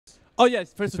Oh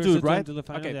yes, first to two, right? To the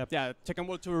final, okay, yep. yeah, Tekken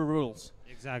World Tour rules.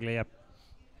 Exactly, yep.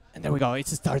 And there we go,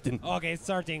 it's starting. Okay, it's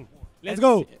starting. Let's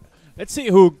go. Let's see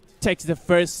who takes the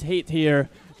first hit here.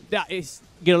 That is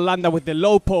Ghirlanda with the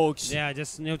low pokes. Yeah,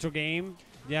 just neutral game.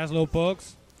 Just low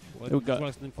pokes. There we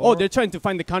go. Oh, they're trying to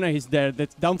find the counter hits there.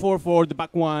 That's down 4-4, the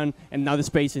back one, and now the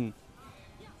spacing.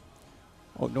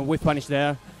 Oh, no whiff punish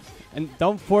there. And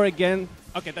down 4 again.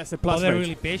 Okay, that's the plus. Oh, they're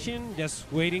really patient, just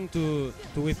waiting to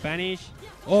whiff punish.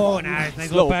 Oh, nice,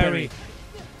 nice low parry.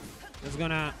 Just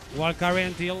gonna wall carry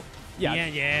until the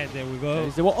end. Yeah, there we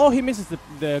go. Oh, he misses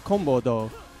the combo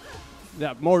though.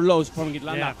 Yeah, more lows from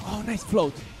Ghirlanda. Yeah. Oh, nice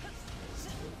float.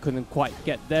 Couldn't quite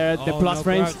get there. The Oh, plus no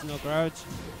frames. Crouch, no crouch.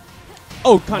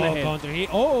 Oh, kind of Oh, hit. counter hit.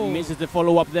 Oh, Misses the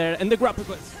follow up there, and the grapple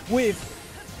goes with.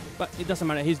 But it doesn't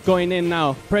matter. He's going in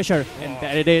now. Pressure, and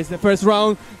there it is. The first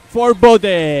round for Bode.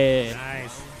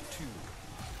 Nice.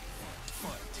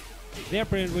 They're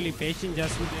playing really patient,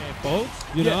 just with the pokes,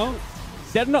 you know.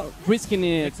 They're not risking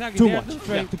it They're too much. not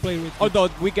trying to play with. Although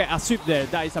we get a sweep there,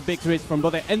 that is a big risk from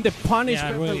Bode, and the punish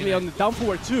perfectly really on the down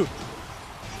forward too.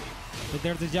 But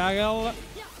there's the juggle.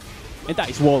 And that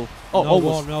is wall. Oh, no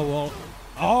almost. wall, no wall.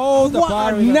 Oh, the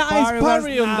parry. Nice The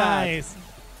parry on nice. that.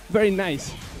 Very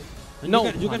nice. And No,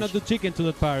 you cannot do chicken to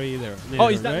that parry either. Oh,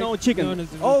 is that right? no chicken?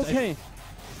 No, okay.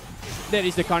 There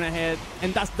is the corner head,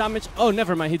 and that's damage. Oh,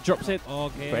 never mind. He drops it.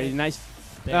 Okay. Very nice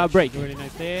Stage. break. Really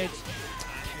nice stage.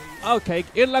 Okay,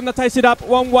 Ghirlanda ties it up.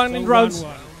 1-1 in rounds.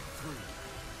 1-1.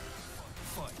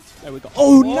 There we go.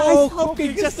 Oh, nice hop hop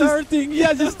kick. kick Just starting.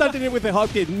 Yeah, just starting it with a hop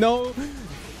kick. No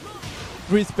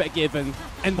respect given.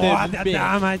 And then the big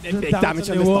damage. and The big damage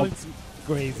on the wall. stomp. It's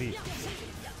crazy.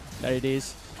 There it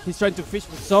is. He's trying to fish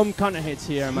for some counter hits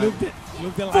here, man. Look the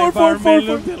Four, live four, armor. four,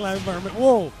 Look four. the live armor.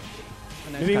 Whoa.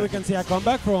 Nice Maybe counter we can see a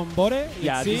comeback from Bode. Let's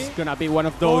Yeah, see. this is gonna be one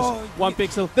of those. Oh, 1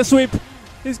 pixel. The sweep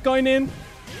is going in.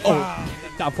 Oh, Wow.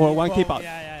 down for one keep out.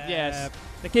 Yeah, Yes.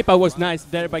 The keep out was nice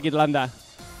there by Ghirlanda.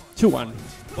 2-1.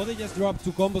 Bode just dropped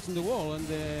 2 combos on the wall. And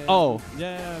Oh.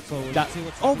 Yeah, so That, let's see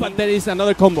what's oh, happening. but there is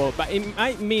another combo. But it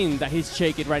might mean that he's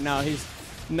shaking right now. He's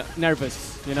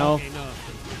nervous, you know? Okay, no.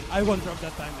 I won't drop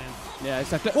that time, man. Yeah,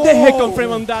 exactly. Oh! The head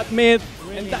confirm on that mid.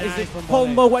 Really and that is nice the from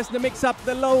combo. Bode. Was the mix up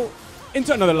the low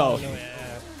into another low. Yeah.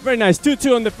 Very nice.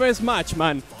 2-2 on the first match,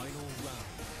 man.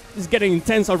 It's getting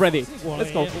intense already.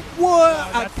 Let's go.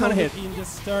 What? I can't hit.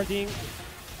 Just starting.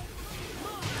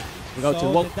 We go so to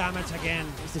wall. the damage again.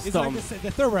 It's a It's storm. like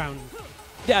the third round.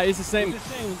 Yeah, it's the same. It's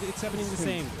the same. It's happening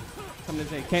the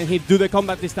same. Can he do the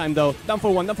combat this time though? Down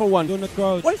for one, down for one. Do not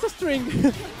crouch. What is the string?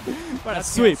 What a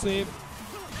That's sweep. good sweep.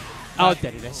 Oh,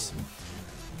 there it is.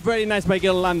 Very nice by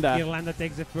Ghirlanda. Ghirlanda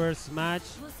takes the first match.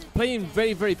 Playing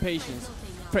very, very patient.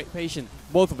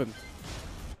 Both of them.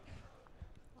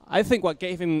 I think what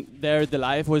gave him there the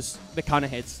life was the counter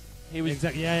hits. He was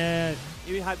Exactly. Yeah.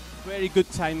 he had very good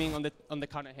timing on the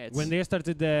counter hits. When they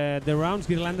started the rounds,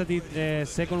 Ghirlanda did the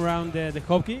second round the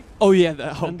hop kick. Oh yeah,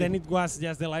 the hop And then it was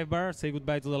just the live bar. Say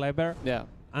goodbye to the live bar. yeah.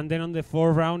 And then on the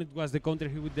fourth round, it was the counter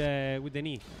hit with the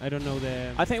knee. I don't know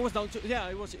the. I think it was down to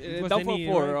it was, was down the for knee,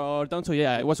 4 right? or down to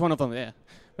it was one of them, yeah.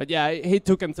 But yeah, he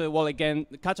took him to the wall again.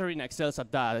 Katarina excels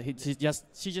at that.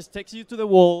 She just takes you to the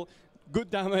wall, good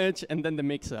damage, and then the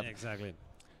mix up. Exactly.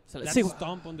 So let's That see.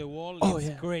 stomp on the wall, Oh, it's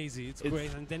yeah. crazy. It's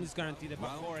crazy. And then it's guaranteed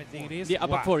about 4, I think it is. Yeah,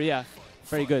 Wow. up 4, yeah.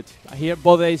 Very good. Here,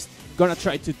 Bode is gonna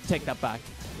try to take that back.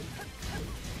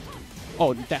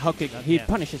 Oh, that hop kick. He Yeah.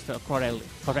 punishes it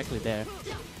correctly there.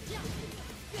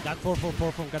 That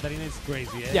 4-4-4 from Katarina is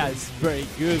crazy. Yeah, it's very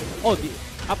good. Oh, the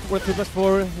upward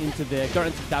 3+4 into the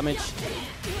guaranteed damage.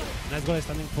 Nice goal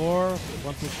standing 4,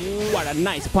 1-2. What a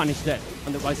nice punish there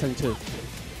on the right side too.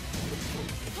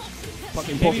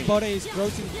 Fucking Maybe poking. Bode is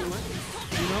crouching too much,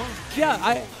 you know?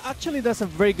 Yeah, actually that's a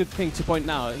very good thing to point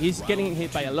out. He's getting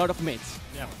hit by a lot of mids.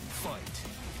 Yeah.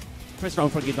 First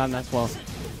round for Ghirlanda as well.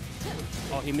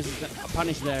 Oh, he misses a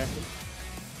punish there.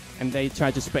 And they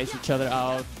try to space each other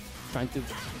out, trying to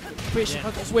fish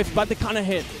out the swift, but they kind of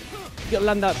hit.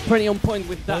 Ghirlanda pretty on point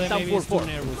with that Bode down maybe is too 4-4.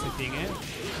 nervous, I think,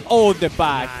 eh? Oh, the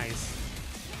back. Nice.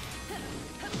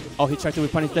 Oh, he tried to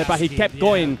punish there, but he Last kept hit,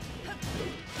 going.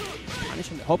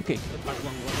 Punish on the hop kick.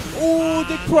 Oh,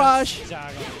 the crush.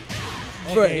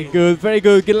 Very good, very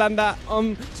good. Ghirlanda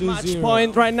on match 2-0.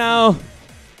 point right now.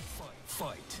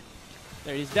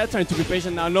 There it is. They're trying to be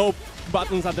patient now. No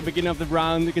buttons at the beginning of the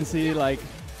round. You can see, like,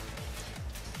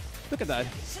 look at that.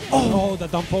 Oh, the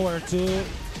dump power too.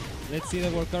 Let's see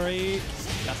the work carry.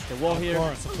 That's the wall here.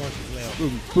 Of course, it's Leo.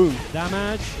 Boom, boom.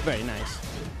 Damage. Very nice.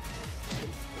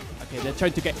 Okay, they're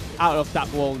trying to get out of that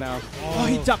wall now. Oh,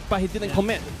 he Oh. ducked, but he didn't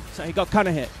commit. So he got kind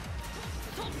of hit.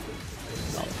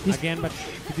 Again, but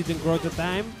He didn't grow the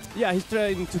time. Yeah, he's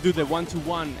trying to do the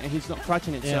 1-2-1 and he's not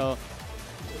catching it. So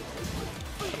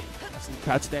doesn't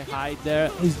catch the height there.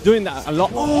 He's doing that a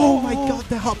lot. Oh my God,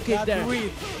 the hop kick there.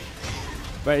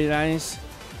 Very nice.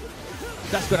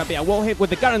 That's gonna be a wall hit with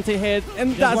the guarantee hit,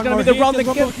 and that's gonna be the round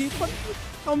again.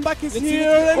 Comeback is here,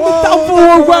 and the down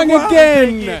forward one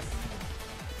again.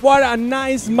 What a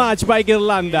nice match by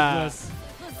Ghirlanda.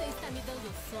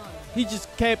 He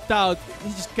just kept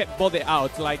Bode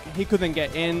out. Like, he couldn't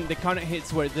get in. The counter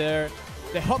hits were there.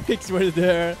 The hop kicks were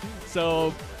there.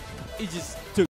 So he just